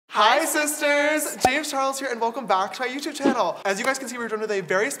Hi sisters! James Charles here and welcome back to my YouTube channel. As you guys can see, we're joined with a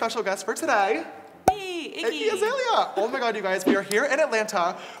very special guest for today. Me, Iggy. Iggy Azalea! Oh my god, you guys, we are here in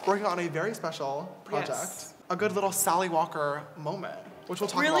Atlanta working on a very special project. Yes. A good little Sally Walker moment, which we'll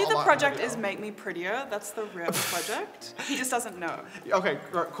talk Really, about a the lot project in the is video. Make Me Prettier. That's the real project. He just doesn't know. Okay,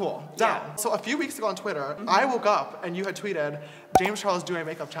 cool. Down. Yeah. So a few weeks ago on Twitter, I woke up and you had tweeted, James Charles doing a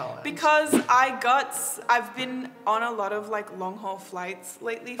makeup challenge. Because I've been on a lot of like long haul flights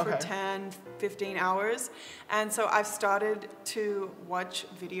lately for 10, 15 hours. And so I've started to watch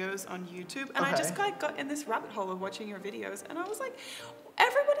videos on YouTube and I just kind of got in this rabbit hole of watching your videos and I was like,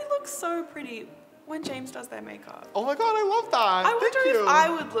 everybody looks so pretty when James does their makeup. Oh my god, I love that. I wonder if I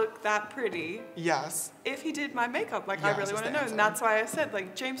would look that pretty. Yes. If he did my makeup. Like, Yes, I really want to is know. the And that's why I said,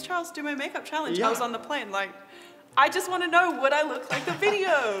 like, James Charles, do my makeup challenge. Yeah. I was on the plane, like, I just want to know what I look like the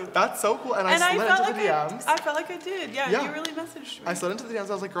video. That's so cool. And I slid into the DMs. I felt like I did. Yeah, you really messaged me. I slid into the DMs.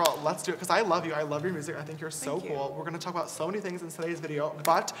 I was like, girl, let's do it. Because I love you. I love your music. I think you're so Thank you. cool. We're going to talk about so many things in today's video.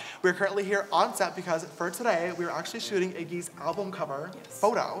 But we're currently here on set because for today, we're actually shooting Iggy's album cover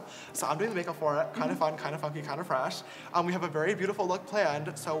photo. So I'm doing the makeup for it. Kind of fun, kind of funky, kind of fresh. We have a very beautiful look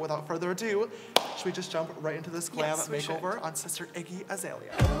planned. So without further ado, should we just jump right into this glam makeover on Sister Iggy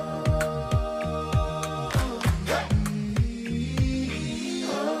Azalea?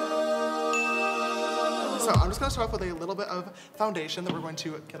 So I'm just gonna start off with a little bit of foundation that we're going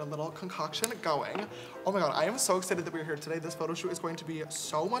to get a little concoction going. Oh my god, I am so excited that we're here today. This photo shoot is going to be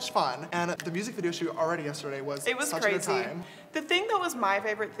so much fun. And the music video shoot already yesterday was such crazy. a good time. The thing that was my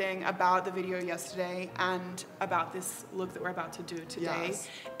favorite thing about the video yesterday and about this look that we're about to do today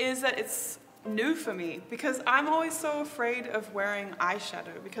is that it's new for me because I'm always so afraid of wearing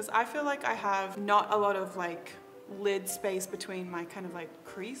eyeshadow because I feel like I have not a lot of like lid space between my kind of like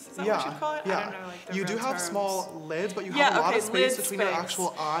crease, is that what you'd call it? Yeah. I don't know, like the you do real have terms. Small lids, but you have a lot of space between your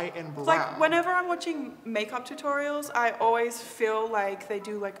actual eye and brow. Like whenever I'm watching makeup tutorials, I always feel like they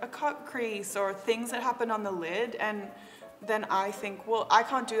do like a cut crease or things that happen on the lid, and then I think, well, I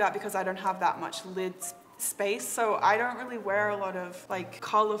can't do that because I don't have that much lid space, so I don't really wear a lot of like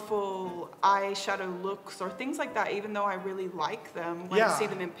colorful eyeshadow looks or things like that, even though I really like them. When I see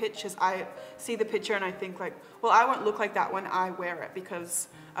them in pictures, I see the picture and I think like, well, I won't look like that when I wear it because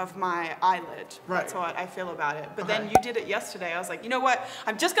of my eyelid. That's what I feel about it. But then you did it yesterday. I was like, you know what?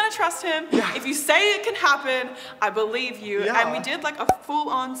 I'm just gonna trust him. If you say it can happen, I believe you. And we did like a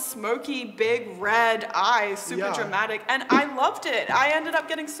full-on smoky, big red eye, super dramatic, and I loved it. I ended up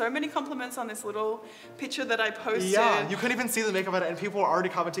getting so many compliments on this little picture that I posted. Yeah, you couldn't even see the makeup on it, and people were already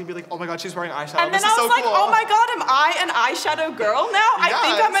commenting, be like, oh my god, she's wearing eyeshadow. And then I was like, oh my god, am I an eyeshadow girl now? I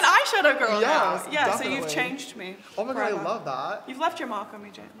think I'm an eyeshadow girl now. Yeah, definitely. So you've changed me. Oh my god, I love that. You've left your mark on me,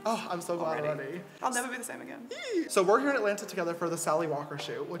 James. Oh, I'm so glad already. I'll never be the same again. So we're here in Atlanta together for the Sally Walker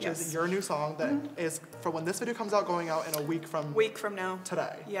shoot, which is your new song that is for when this video comes out, going out in a week from now.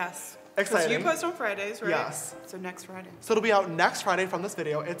 Today. Yes. Exciting. Because you post on Fridays, right? Yes. So next Friday. So it'll be out next Friday from this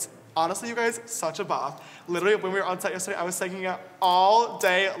video. It's honestly, you guys, such a bop. Literally, when we were on set yesterday, I was singing it all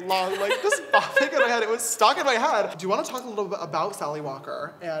day long, like just bopping in my head. It was stuck in my head. Do you want to talk a little bit about Sally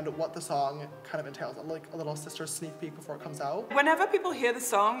Walker and what the song kind of entails? Like a little sister sneak peek before it comes out? Whenever people hear the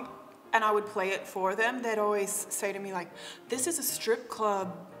song and I would play it for them, they'd always say to me like, this is a strip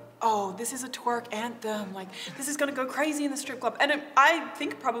club. Oh, this is a twerk anthem. Like, this is gonna go crazy in the strip club. And I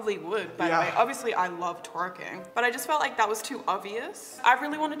think it probably would, by the way. Obviously, I love twerking, but I just felt like that was too obvious. I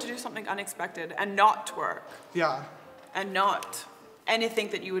really wanted to do something unexpected and not twerk. Yeah. And not anything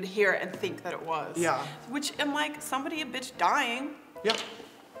that you would hear and think that it was. Yeah. Which, I'm like, somebody a bitch dying. Yeah.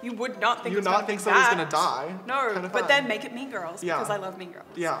 You would not think you not think somebody's gonna die. No, kind of but then make it Mean Girls, because I love Mean Girls.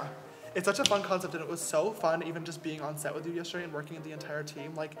 Yeah. It's such a fun concept, and it was so fun even just being on set with you yesterday and working with the entire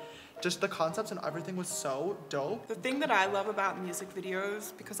team. Like, just the concepts and everything was so dope. The thing that I love about music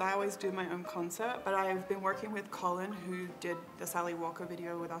videos, because I always do my own concept, but I've been working with Colin, who did the Sally Walker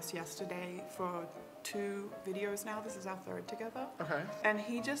video with us yesterday for 2 videos now. This is our 3rd together. Okay. And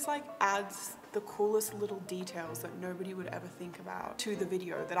he just like adds the coolest little details that nobody would ever think about to the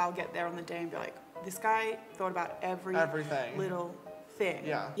video, that I'll get there on the day and be like, this guy thought about everything. Little thing.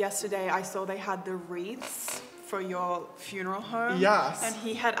 Yeah. Yesterday I saw they had the wreaths for your funeral home. Yes. And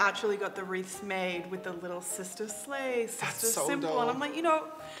he had actually got the wreaths made with the little sister sleigh, sister symbol. Dope. And I'm like, you know,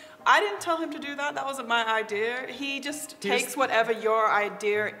 I didn't tell him to do that. That wasn't my idea. He just takes whatever your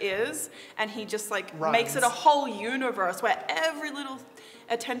idea is and he just like makes it a whole universe where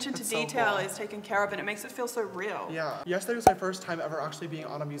attention to detail is taken care of, and it makes it feel so real. Yeah. Yesterday was my first time ever actually being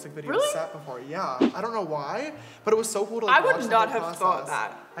on a music video set before. Yeah. I don't know why, but it was so cool to like, I would not have thought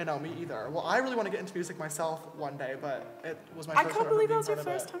that. I know, me either. Well, I really want to get into music myself one day, but it was my first time. I can't believe that was your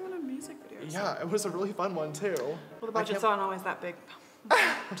first time on a music video. Yeah, it was a really fun one too. Well, the budgets aren't always that big.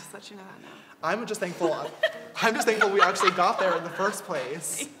 I'll just let you know that now. I'm just thankful we actually got there in the first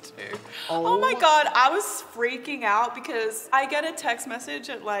place. Me too. Oh my God, I was freaking out because I get a text message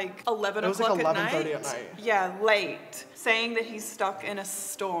at like 11 o'clock at night. It was like 11:30 at night. Yeah, late, saying that he's stuck in a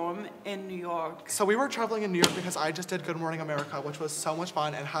storm in New York. So we were traveling in New York because I just did Good Morning America, which was so much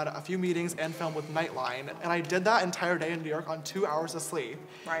fun, and had a few meetings and filmed with Nightline. And I did that entire day in New York on 2 hours of sleep.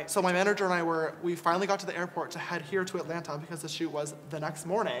 Right. So my manager and we finally got to the airport to head here to Atlanta because the shoot was the next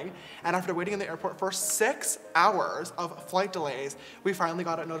morning. And after waiting in the airport for 6 hours of flight delays, we finally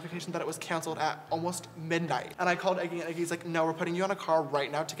got a notification that it was canceled at almost midnight. And I called Iggy, and Iggy's like, no, we're putting you on a car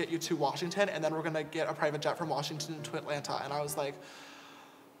right now to get you to Washington, and then we're gonna get a private jet from Washington to Atlanta. And I was like,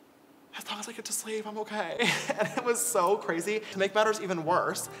 as long as I get to sleep, I'm okay. And it was so crazy. To make matters even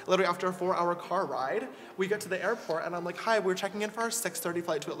worse, literally after a 4-hour car ride, we get to the airport and I'm like, hi, we're checking in for our 6:30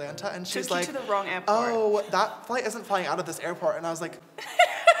 flight to Atlanta. And she's like, to the wrong airport. Oh, that flight isn't flying out of this airport. And I was like,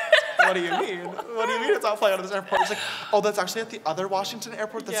 what do you mean? What do you mean it's not flying out of this airport? She's like, oh, that's actually at the other Washington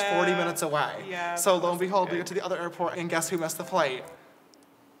airport that's 40 minutes away. Yeah. So lo and behold, we get to the other airport, and guess who missed the flight?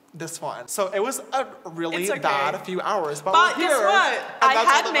 This one. So it was a really bad few hours, but we're here, guess what? I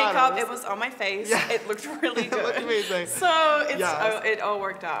had makeup. Matters. It was on my face. Yeah. It looked really good. It looked amazing. So it all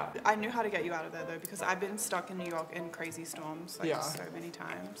worked out. I knew how to get you out of there though, because I've been stuck in New York in crazy storms so many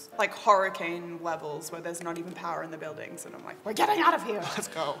times, like hurricane levels where there's not even power in the buildings, and I'm like, we're getting out of here. Let's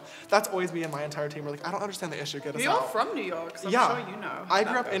go. That's always me and my entire team. We're like, I don't understand the issue. Get us out. You're from New York, so I'm sure you know. I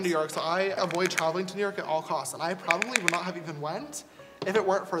grew up in New York, so I avoid traveling to New York at all costs, and I probably would not have even went if it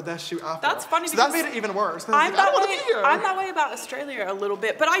weren't for this shoot after. That's funny. So that made it even worse. I'm that way about Australia a little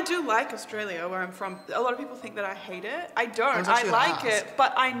bit, but I do like Australia, where I'm from. A lot of people think that I hate it. I don't. I like it,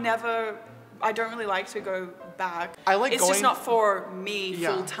 but I don't really like to go back. It's just not for me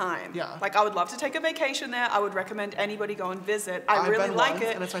full time. Yeah. Like, I would love to take a vacation there. I would recommend anybody go and visit. I really like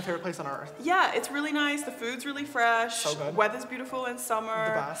it. And it's my favorite place on earth. Yeah, it's really nice. The food's really fresh. So good. Weather's beautiful in summer.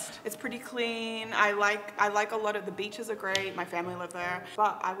 The best. It's pretty clean. I like a lot of the beaches are great. My family live there.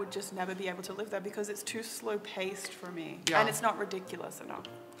 But I would just never be able to live there because it's too slow paced for me. Yeah. And it's not ridiculous enough.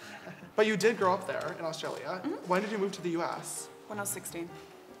 But you did grow up there in Australia. Mm-hmm. When did you move to the US? When I was 16.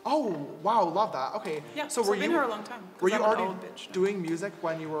 Oh, wow, love that. Okay. Yeah, so were I've been here a long time. Were you already doing music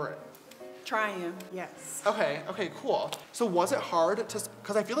when you were... Trying, yes. Okay, cool. So was it hard to...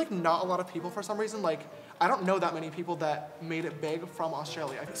 Because I feel like not a lot of people, for some reason, like, I don't know that many people that made it big from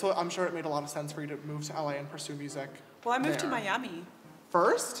Australia. So I'm sure it made a lot of sense for you to move to LA and pursue music. Well, I moved to Miami.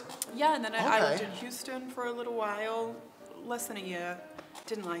 First? Yeah, and then I lived in Houston for a little while, less than a year.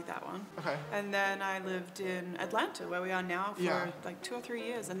 Didn't like that one. Okay. And then I lived in Atlanta, where we are now, for like 2 or 3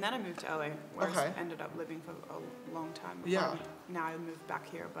 years. And then I moved to LA, where I ended up living for a long time. Now I moved back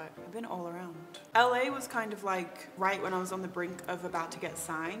here, but I've been all around. LA was kind of like right when I was on the brink of about to get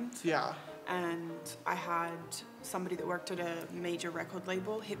signed. Yeah. And I had somebody that worked at a major record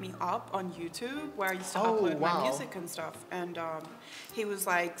label hit me up on YouTube, where I used to upload my music and stuff. And he was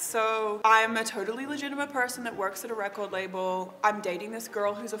like, so I'm a totally legitimate person that works at a record label. I'm dating this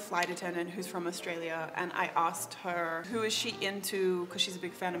girl who's a flight attendant who's from Australia. And I asked her, who is she into, because she's a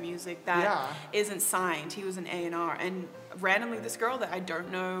big fan of music, that isn't signed. He was an A&R. And randomly this girl that I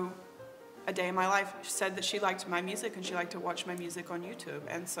don't know a day in my life said that she liked my music and she liked to watch my music on YouTube.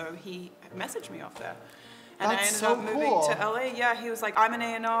 And so he messaged me off there. And That's I ended up moving to LA. Yeah, he was like, I'm an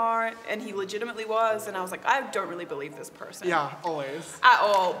A&R, and he legitimately was. And I was like, I don't really believe this person. Yeah, always. At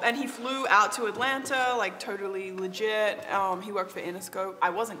all. And he flew out to Atlanta, like totally legit. He worked for Interscope. I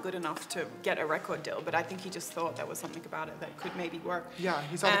wasn't good enough to get a record deal, but I think he just thought there was something about it that could maybe work. Yeah,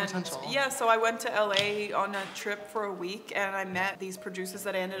 he saw the potential. Yeah, so I went to LA on a trip for a week, and I met these producers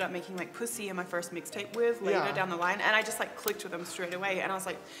that I ended up making like Pussy in my first mixtape with later down the line. And I just like clicked with them straight away. And I was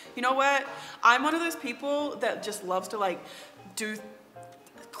like, you know what? I'm one of those people that just loves to like do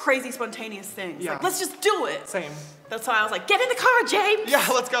crazy spontaneous things. Like, let's just do it. Same. That's why I was like, get in the car, James. Yeah,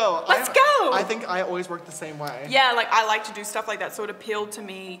 let's go. Let's go. I think I always work the same way. Yeah, like I like to do stuff like that. So it appealed to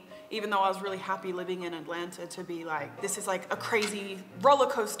me, even though I was really happy living in Atlanta, to be like, this is like a crazy roller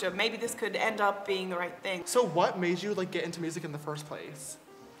coaster. Maybe this could end up being the right thing. So what made you like get into music in the first place?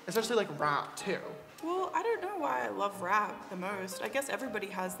 Especially like rap too. Well, I don't know why I love rap the most. I guess everybody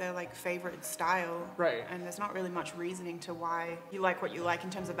has their like favorite style. Right. And there's not really much reasoning to why you like what you like in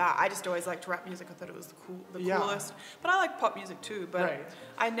terms of that. I just always liked rap music. I thought it was the coolest. But I like pop music too. But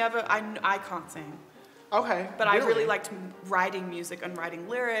I can't sing. Okay. But I really liked writing music and writing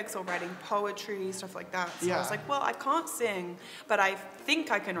lyrics or writing poetry, stuff like that. So I was like, well, I can't sing, but I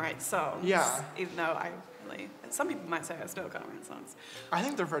think I can write songs. Yeah. Even though I really, some people might say I still can't write songs. I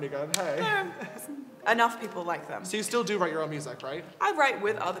think they're pretty good. Hey. Enough people like them. So you still do write your own music, right? I write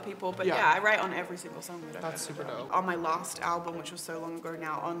with other people, but yeah, I write on every single song that I've That's super dope. On my last album, which was so long ago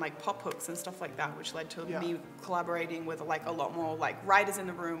now, on like pop hooks and stuff like that, which led to me collaborating with like a lot more like writers in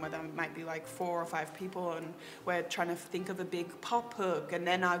the room, where there might be like 4 or 5 people, and we're trying to think of a big pop hook, and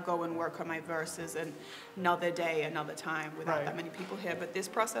then I go and work on my verses and another day, another time without that many people here. But this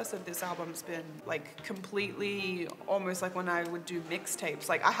process of this album's been like completely almost like when I would do mixtapes.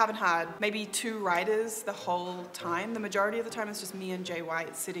 Like I haven't had maybe 2 writers the whole time. The majority of the time it's just me and Jay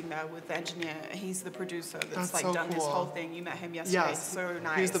White sitting there with the engineer. He's the producer that's like so done this whole thing. You met him yesterday. Yes, so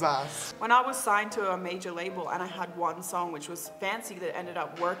nice. He's the best. When I was signed to a major label and I had one song which was fancy that ended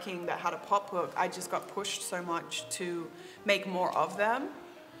up working, that had a pop hook, I just got pushed so much to make more of them.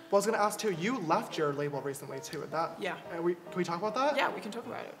 Well, I was going to ask too, you left your label recently too. Can we talk about that? Yeah, we can talk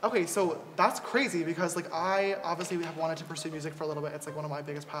about it. Okay, so that's crazy because like I obviously have wanted to pursue music for a little bit. It's like one of my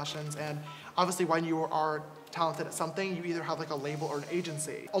biggest passions, and obviously when you are talented at something, you either have like a label or an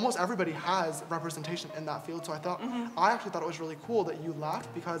agency. Almost everybody has representation in that field, so I actually thought it was really cool that you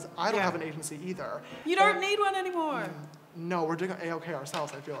left, because I don't have an agency either. You don't need one anymore. No, we're doing A-OK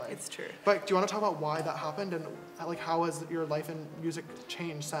ourselves, I feel like. It's true. But do you want to talk about why that happened, and like how has your life in music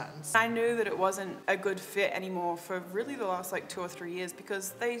changed since? I knew that it wasn't a good fit anymore for really the last like 2 or 3 years,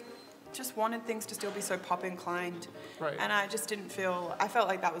 because they just wanted things to still be so pop inclined. Right. And I just didn't feel, I felt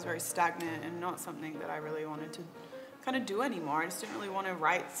like that was very stagnant and not something that I really wanted to kind of do anymore. I just didn't really want to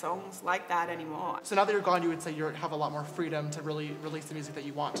write songs like that anymore. So now that you're gone, you would say you have a lot more freedom to really release the music that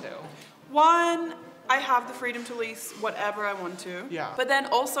you want to. One, I have the freedom to release whatever I want to. Yeah. But then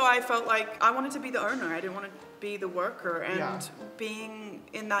also I felt like I wanted to be the owner. I didn't want to be the worker. And being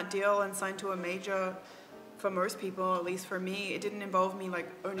in that deal and signed to a major, for most people, at least for me, it didn't involve me like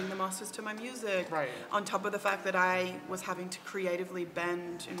owning the masters to my music. Right. On top of the fact that I was having to creatively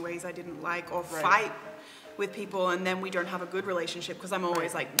bend in ways I didn't like, or fight with people, and then we don't have a good relationship because I'm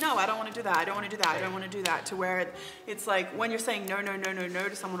always like, no, I don't want to do that, I don't want to do that, I don't want to do that, to where it's like when you're saying no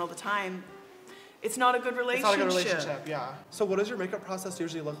to someone all the time, it's not a good relationship. It's not a good relationship, yeah. So what does your makeup process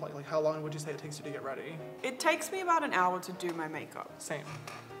usually look like? Like how long would you say it takes you to get ready? It takes me about an hour to do my makeup. Same.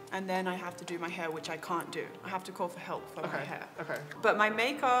 And then I have to do my hair, which I can't do. I have to call for help for my hair. Okay. But my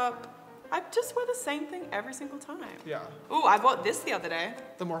makeup, I just wear the same thing every single time. Yeah. Ooh, I bought this the other day.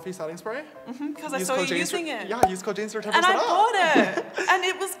 The Morphe setting spray? Because I saw you using it. Yeah, use code James for 10% off. And I bought it. And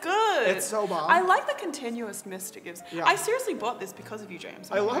it was good. It's so bomb. I like the continuous mist it gives. Yeah. I seriously bought this because of you,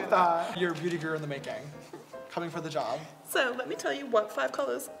 James. I love that. You're a beauty guru in the making. Coming for the job. So let me tell you what 5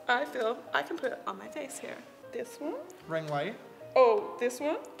 colors I feel I can put on my face here. This one. Ring light. Oh, this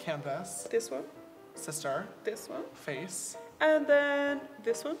one. Canvas. This one. Sister. This one. Face. And then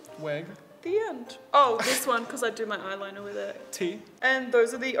this one. Wig. The end. Oh, this one, because I do my eyeliner with it. T. And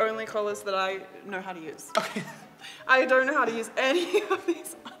those are the only colors that I know how to use. Okay. I don't know how to use any of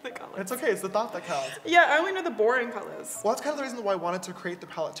these other colors. It's okay, it's the thought that counts. Yeah, I only know the boring colors. Well, that's kind of the reason why I wanted to create the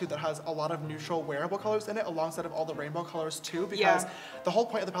palette too, that has a lot of neutral wearable colors in it, alongside of all the rainbow colors too, because the whole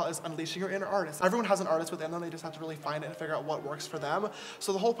point of the palette is unleashing your inner artist. Everyone has an artist within them, they just have to really find it and figure out what works for them.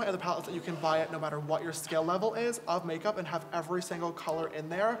 So the whole point of the palette is that you can buy it no matter what your skill level is of makeup, and have every single color in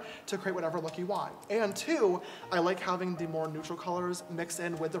there to create whatever look you want. And two, I like having the more neutral colors mixed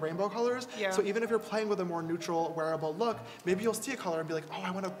in with the rainbow colors. Yeah. So even if you're playing with a more neutral wearable look, maybe you'll see a color and be like, oh,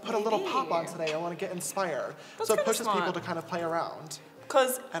 I want to put a little pop on today. I want to get inspired. So it pushes people to kind of play around.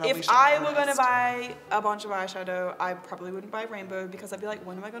 Because if I were going to buy a bunch of eyeshadow, I probably wouldn't buy rainbow, because I'd be like,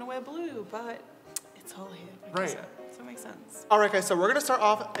 when am I going to wear blue? But it's all here. Like so it makes sense. All right, guys, so we're going to start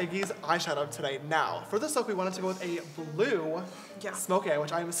off Iggy's eyeshadow today. Now, for this look, we wanted to go with a blue smoky eye,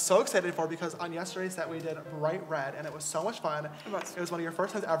 which I am so excited for, because on yesterday's set, we did bright red, and it was so much fun. It was one of your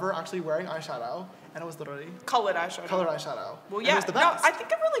first times ever actually wearing eyeshadow, and it was literally colored eyeshadow. Colored eyeshadow. Well, yeah, no, I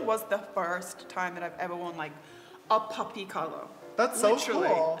think it really was the first time that I've ever worn like a puppy color. That's so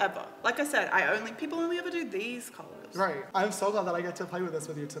cool. Ever. Like I said, people only ever do these colors. Right. I'm so glad that I get to play with this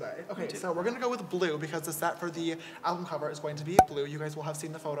with you today. Okay, so we're gonna go with blue, because the set for the album cover is going to be blue. You guys will have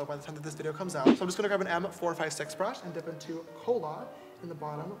seen the photo by the time that this video comes out. So I'm just gonna grab an M456 brush and dip into Cola. in the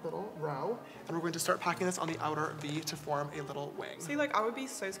bottom little row, and we're going to start packing this on the outer V to form a little wing. See, like, I would be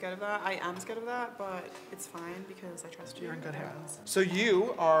so scared of that. I am scared of that, but it's fine because I trust you. You're in good hands. So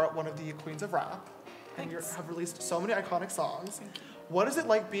you are one of the queens of rap, and you have released so many iconic songs. Thank you. What is it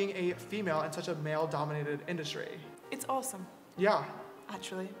like being a female in such a male-dominated industry? It's awesome, Yeah.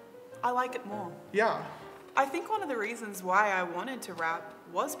 actually. I like it more. Yeah. I think one of the reasons why I wanted to rap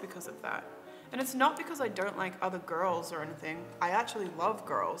was because of that. And it's not because I don't like other girls or anything. I actually love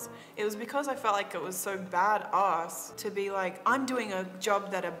girls. It was because I felt like it was so badass to be like, I'm doing a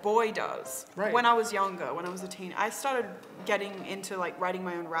job that a boy does. Right. When I was younger, when I was a teen, I started getting into like writing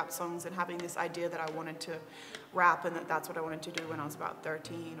my own rap songs and having this idea that I wanted to rap and that's what I wanted to do when I was about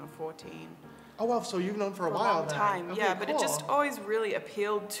 13 or 14. Oh wow, so you've known for a while long then. time, Okay, yeah, but it cool. just always really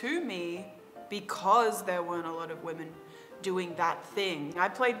appealed to me because there weren't a lot of women doing that thing. I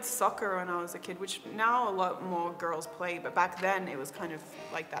played soccer when I was a kid, which now a lot more girls play, but back then it was kind of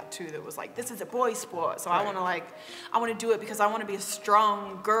like that too. That was like, this is a boy sport, so Right. I want to do it because I want to be a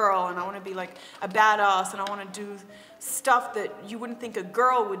strong girl and I want to be like a badass and I want to do stuff that you wouldn't think a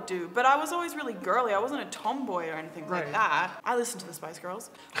girl would do. But I was always really girly. I wasn't a tomboy or anything Right. like that. I listened to the Spice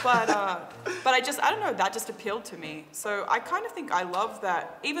Girls, but I don't know, that just appealed to me. So I kind of think I love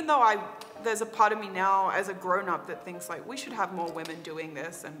that, even though there's a part of me now as a grown-up that thinks like we should have more women doing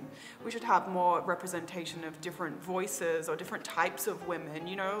this and we should have more representation of different voices or different types of women,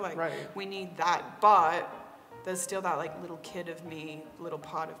 you know, like Right. we need that, but there's still that like little kid of me, little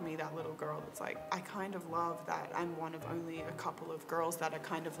part of me, that little girl that's like, I kind of love that I'm one of only a couple of girls that are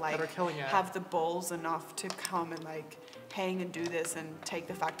kind of like That are killing it. have the balls enough to come and like hang and do this and take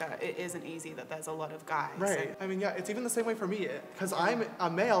the fact that it isn't easy, that there's a lot of guys. Right. And I mean, yeah, it's even the same way for me because I'm a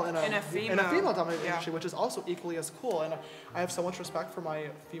male in a female-dominated yeah. industry, which is also equally as cool. And I have so much respect for my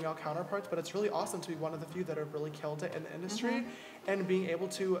female counterparts, but it's really awesome to be one of the few that have really killed it in the industry, and being able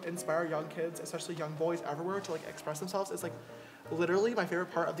to inspire young kids, especially young boys everywhere, to like express themselves is like literally my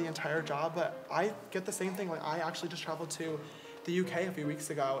favorite part of the entire job. But I get the same thing. Like I actually just traveled to the UK a few weeks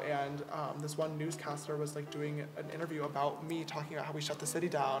ago, and this one newscaster was like doing an interview about me talking about how we shut the city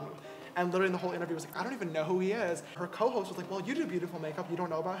down, and literally the whole interview was like, I don't even know who he is. Her co-host was like, well, you do beautiful makeup, you don't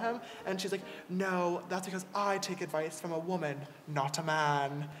know about him? And she's like, no, that's because I take advice from a woman, not a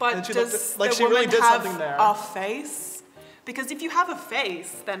man. But and she does like the she woman really did have something there a face? Because if you have a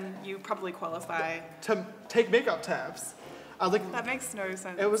face, then you probably qualify. to take makeup tips. I was like, That makes no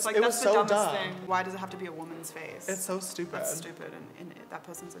sense. It was- like, it that's was the so dumbest dumb. thing. Why does it have to be a woman's face? it's so stupid. That's stupid, and that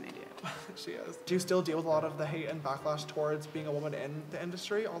person's an idiot. She is. Do you still deal with a lot of the hate and backlash towards being a woman in the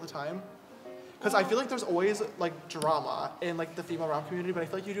industry all the time? Because I feel like there's always like drama in like the female rap community, but I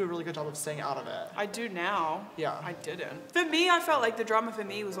feel like you do a really good job of staying out of it. I do now. Yeah. I didn't. For me, I felt like the drama for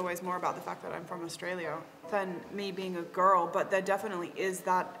me was always more about the fact that I'm from Australia than me being a girl, but there definitely is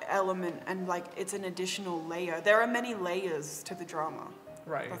that element, and like it's an additional layer. There are many layers to the drama.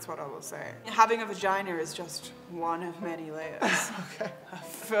 Right. That's what I will say. Having a vagina is just one of many layers Okay.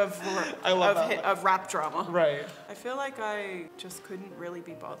 I love that. of rap drama. Right. I feel like I just couldn't really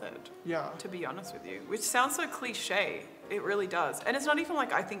be bothered, Yeah. to be honest with you, which sounds so cliche. It really does. And it's not even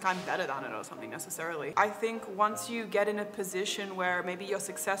like I think I'm better than it or something necessarily. I think once you get in a position where maybe you're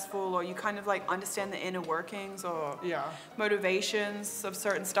successful or you kind of like understand the inner workings or Yeah. motivations of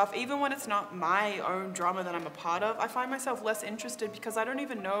certain stuff, even when it's not my own drama that I'm a part of, I find myself less interested because I don't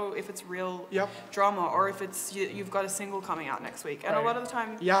even know if it's real Yep. drama or if it's you've got a single coming out next week. And a Right. lot of the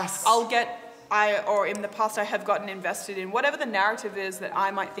time, Yes. or in the past I have gotten invested in whatever the narrative is that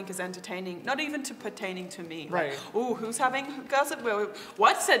I might think is entertaining, not even to pertaining to me. Right. Like, ooh, who's having gossip?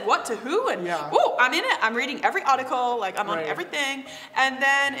 What said what to who? And Yeah. ooh, I'm in it. I'm reading every article. Like I'm on Right. everything. And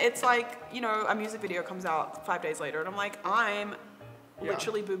then it's like, you know, a music video comes out 5 days later, and I'm like, I'm Yeah.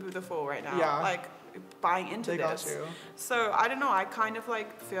 literally Boo Boo the Fool right now. Yeah. Like buying into They got this. you. So I don't know, I kind of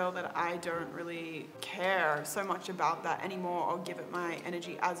like feel that I don't really care so much about that anymore or give it my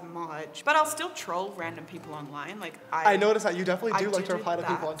energy as much. But I'll still troll random people online. Like I noticed that you definitely I do like to do reply to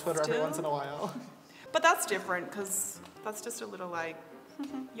people that on Twitter every still. once in a while. But that's different because that's just a little like,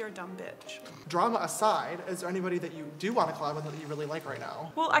 you're a dumb bitch. Drama aside, is there anybody that you do want to collab with that you really like right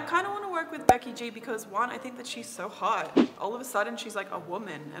now? Well, I kind of want to work with Becky G because one, I think that she's so hot. All of a sudden, she's like a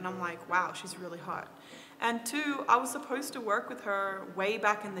woman, and I'm like, wow, she's really hot. And two, I was supposed to work with her way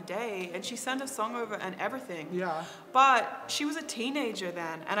back in the day, and she sent a song over and everything. Yeah. But she was a teenager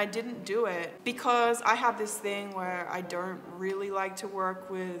then, and I didn't do it because I have this thing where I don't really like to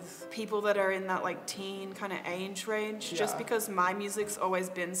work with people that are in that like teen kind of age range, just Yeah. because my music's always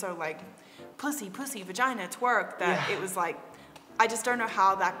been so like pussy, vagina, twerk, that Yeah. it was like, I just don't know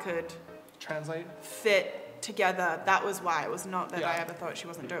how that could Translate. fit together, that was why. It was not that I ever thought she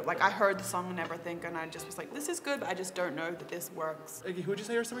wasn't dope. Like, I heard the song and everything, and I just was like, this is good, but I just don't know that this works. Iggy, who would you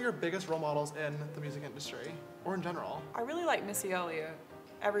say are some of your biggest role models in the music industry, or in general? I really like Missy Elliott.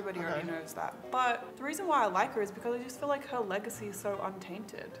 Everybody already knows that. But the reason why I like her is because I just feel like her legacy is so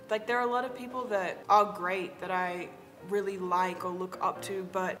untainted. Like, there are a lot of people that are great that I really like or look up to,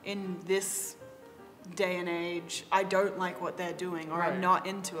 but in this day and age, I don't like what they're doing, or I'm not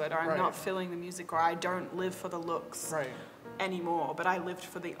into it, or I'm not feeling the music, or I don't live for the looks anymore, but I lived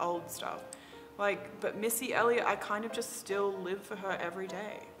for the old stuff. Like, but Missy Elliott, I kind of just still live for her every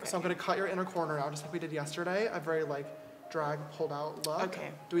day. So I'm gonna cut your inner corner now, just like we did yesterday. A very like drag pulled out look.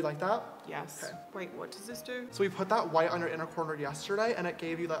 Okay. Do we like that? Yes. Okay. Wait, what does this do? So we put that white on your inner corner yesterday, and it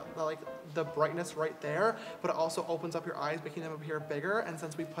gave you that like the brightness right there, but it also opens up your eyes, making them appear bigger. And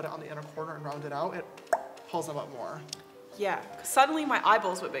since we put it on the inner corner and round it out, it pulls them up more. Yeah, 'cause suddenly my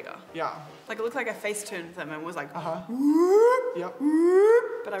eyeballs were bigger. Yeah. Like, it looked like I face-tuned them and was like, Yep.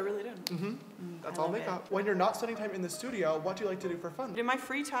 But I really didn't. That's all makeup. When you're not spending time in the studio, what do you like to do for fun? In my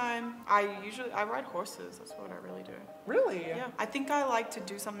free time, I ride horses. That's what I really do. Really? Yeah. I think I like to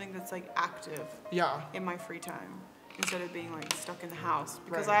do something that's like active. Yeah. In my free time, instead of being like stuck in the house,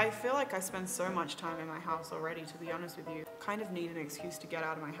 because I feel like I spend so much time in my house already, to be honest with you. Kind of need an excuse to get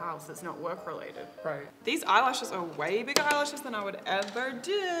out of my house that's not work related. Right. These eyelashes are way bigger eyelashes than I would ever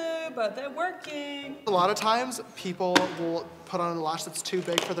do, but they're working. A lot of times people will put on a lash that's too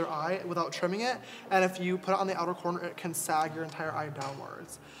big for their eye without trimming it, and if you put it on the outer corner, it can sag your entire eye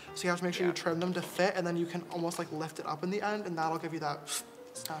downwards. So you have to make sure you trim them to fit, and then you can almost like lift it up in the end, and that'll give you that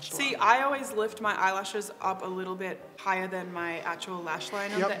snatch. See, I always lift my eyelashes up a little bit higher than my actual lash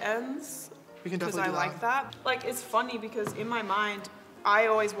line on the ends. We can definitely do that. Because I like that. Like, it's funny because in my mind, I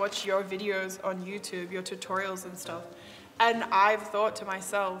always watch your videos on YouTube, your tutorials and stuff, and I've thought to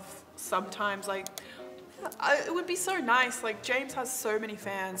myself sometimes, like, it would be so nice. Like, James has so many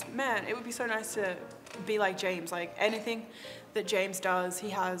fans. Man, it would be so nice to be like James. Like, anything that James does, he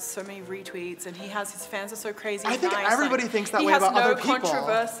has so many retweets, and his fans are so crazy. I think nice. everybody thinks that way about other people. He has no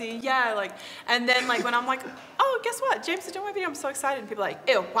controversy. Yeah, like, and then like when I'm like, oh, guess what? James is doing my video. I'm so excited. And people are like,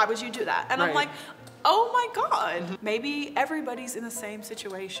 ew, why would you do that? And I'm like, oh my God. Maybe everybody's in the same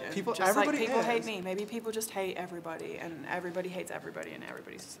situation. Just like people hate me. Maybe people just hate everybody, and everybody hates everybody, and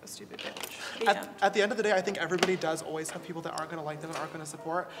everybody's a stupid bitch. At the end of the day, I think everybody does always have people that aren't going to like them and aren't going to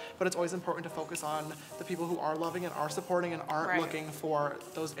support, but it's always important to focus on the people who are loving and are supporting and aren't looking for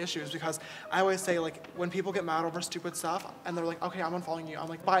those issues, because I always say, like, when people get mad over stupid stuff and they're like, okay, I'm unfollowing you, I'm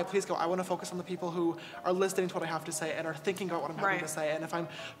like, bye, please go. I want to focus on the people who are listening to what I have to say and are thinking about what I'm having to say, and if I'm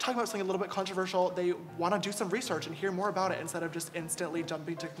talking about something a little bit controversial, they want to do some research and hear more about it instead of just instantly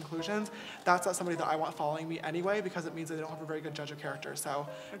jumping to conclusions. That's not somebody that I want following me anyway, because it means that they don't have a very good judge of character. So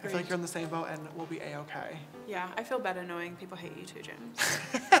I feel like you're in the same boat, and we'll be a-okay. Yeah, I feel better knowing people hate you too, James.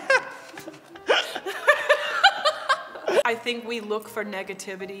 I think we look for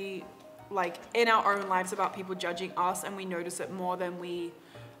negativity like in our own lives about people judging us, and we notice it more than we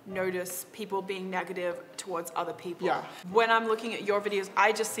notice people being negative towards other people. Yeah. When I'm looking at your videos,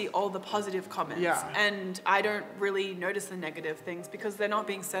 I just see all the positive comments. Yeah. And I don't really notice the negative things because they're not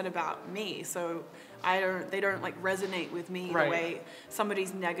being said about me. So they don't like resonate with me the way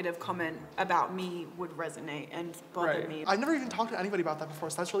somebody's negative comment about me would resonate and bother me. I've never even talked to anybody about that before,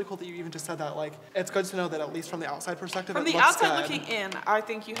 so that's really cool that you even just said that. Like, it's good to know that at least from the outside perspective, from the outside looking in, I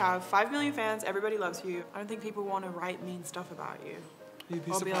think you have 5 million fans, everybody loves you. I don't think people want to write mean stuff about you. You'd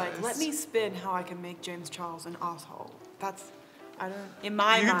be I'll surprised. be like, let me spin how I can make James Charles an asshole. In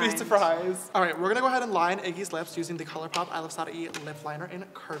my mind. You'd be surprised. All right, we're gonna go ahead and line Iggy's lips using the ColourPop I Love Sada E lip liner in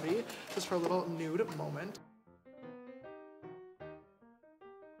Curvy, just for a little nude moment.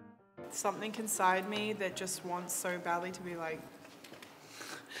 Something inside me that just wants so badly to be like,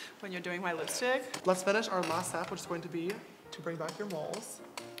 when you're doing my lipstick. Let's finish our last step, which is going to be to bring back your moles.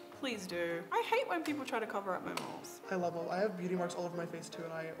 Please do. I hate when people try to cover up my moles. I love them. I have beauty marks all over my face too,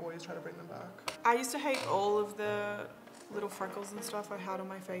 and I always try to bring them back. I used to hate all of the little freckles and stuff I had on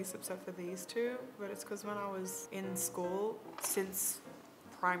my face except for these two, but it's because when I was in school, since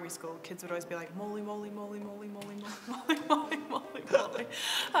primary school, kids would always be like, moly, moly, moly, moly, moly, moly, moly, moly, moly,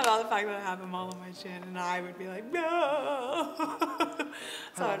 about the fact that I have a mole on my chin, and I would be like, no.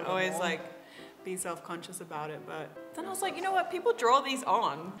 So I'd always like be self-conscious about it, but then I was like, you know what, people draw these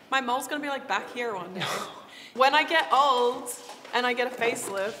on. My mole's gonna be like back here one day. When I get old and I get a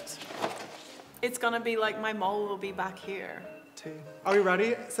facelift, it's gonna be like my mole will be back here. Are we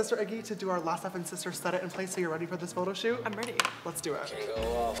ready, Sister Iggy, to do our last step and Sister Set It in place so you're ready for this photo shoot? I'm ready. Let's do it.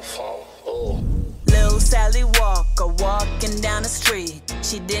 Lil Little Sally Walker walking down the street.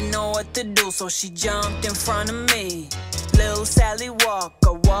 She didn't know what to do, so she jumped in front of me. Little Sally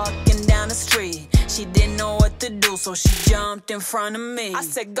Walker walking down the street. She didn't know what to do, so she jumped in front of me. I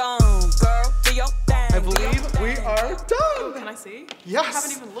said, go on, girl, do your thing. I believe we are done. Oh, can I see? Yes. I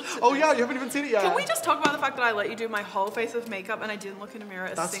haven't even looked at Oh this. yeah, you haven't even seen it yet. Can we just talk about the fact that I let you do my whole face of makeup and I didn't look in a mirror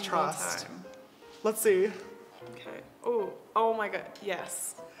a That's single trust. time? Let's see. Okay. Oh my god.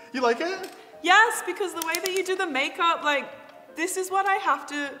 Yes. You like it? Yes, because the way that you do the makeup, like, this is what I have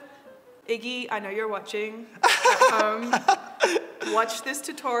to... Iggy, I know you're watching at home. Watch this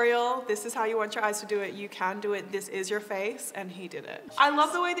tutorial. This is how you want your eyes to do it. You can do it. This is your face, and he did it. I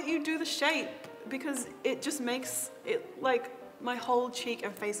love the way that you do the shape because it just makes it like my whole cheek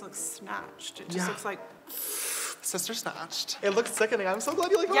and face looks snatched. It just looks like... Sister snatched. It looks sickening. I'm so glad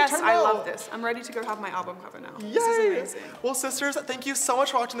you like how it Yes, turned I out. love this. I'm ready to go have my album cover now. Yay! This is amazing. Well, sisters, thank you so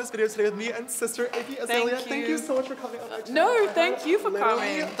much for watching this video today with me and sister Iggy Azalea. Thank you so much for coming on my channel. No, thank you for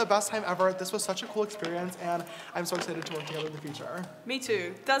Literally coming. the best time ever. This was such a cool experience, and I'm so excited to work together in the future. Me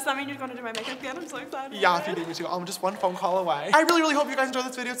too. Does that mean you're going to do my makeup again? I'm so excited. Yeah, if you need me to. I'm just one phone call away. I really hope you guys enjoyed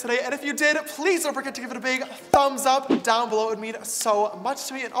this video today, and if you did, please don't forget to give it a big thumbs up down below. It would mean so much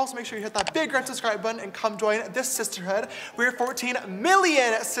to me, and also make sure you hit that big red subscribe button and come join this sisterhood. We're 14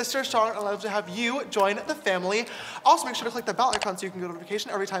 million sisters strong, and I'd love to have you join the family. Also, make sure to click the bell icon so you can get a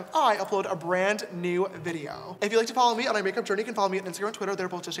notification every time I upload a brand new video. If you'd like to follow me on my makeup journey, you can follow me on Instagram and Twitter. They're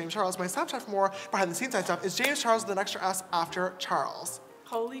both just James Charles. My Snapchat for more behind the scenes stuff is James Charles with an extra S after Charles.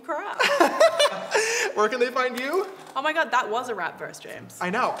 Holy crap. Where can they find you? Oh my god, that was a rap verse, James. I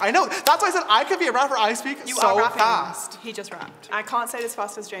know. That's why I said I could be a rapper. I speak You so are rapping. fast. He just rapped. I can't say it as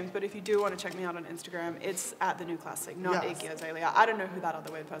fast as James, but if you do want to check me out on Instagram, it's at The New Classic, not Yes. Iggy Azalea. I don't know who that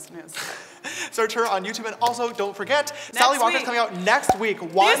other weird person is. Search her on YouTube, and also don't forget, Sally Walker's week. coming out next week.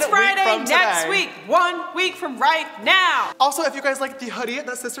 This week Friday, from next today. week, 1 week from right now. Also, if you guys like the hoodie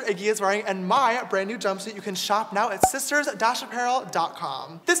that Sister Iggy is wearing and my brand new jumpsuit, you can shop now at sisters-apparel.com.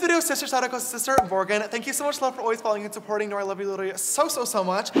 This video is Sister shout out goes to Sister Morgan. Thank you so much, love, for always following and supporting. No, I love you literally so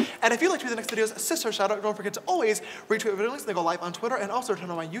much. And if you'd like to be the next video's Sister shout out, don't forget to always retweet video links. They go live on Twitter and also turn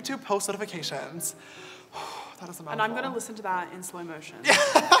on my YouTube post notifications. That is a mouthful. And I'm gonna listen to that in slow motion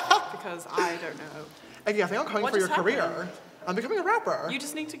because I don't know. Iggy, I think I'm coming What for your just happened? career. I'm becoming a rapper. You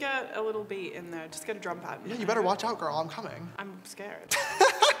just need to get a little beat in there. Just get a drum pad. Yeah, you better watch out, girl. I'm coming. I'm scared.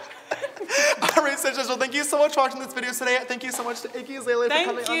 All right, sisters, well, thank you so much for watching this video today. Thank you so much to Iggy Azalea for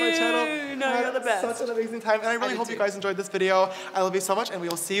coming on my channel. No, you're the best. Such an amazing time, and I really did hope you too. guys enjoyed this video. I love you so much, and we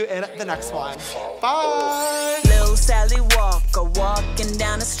will see you in the next one. Bye! Little Sally Walker walking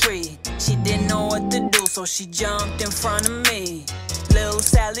down the street. She didn't know what to do, so she jumped in front of me. Little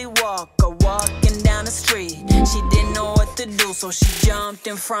Sally Walker walking down the street. She didn't know what to do, so she jumped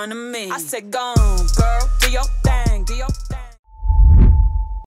in front of me. I said, go on, girl, do your thing, do your thing.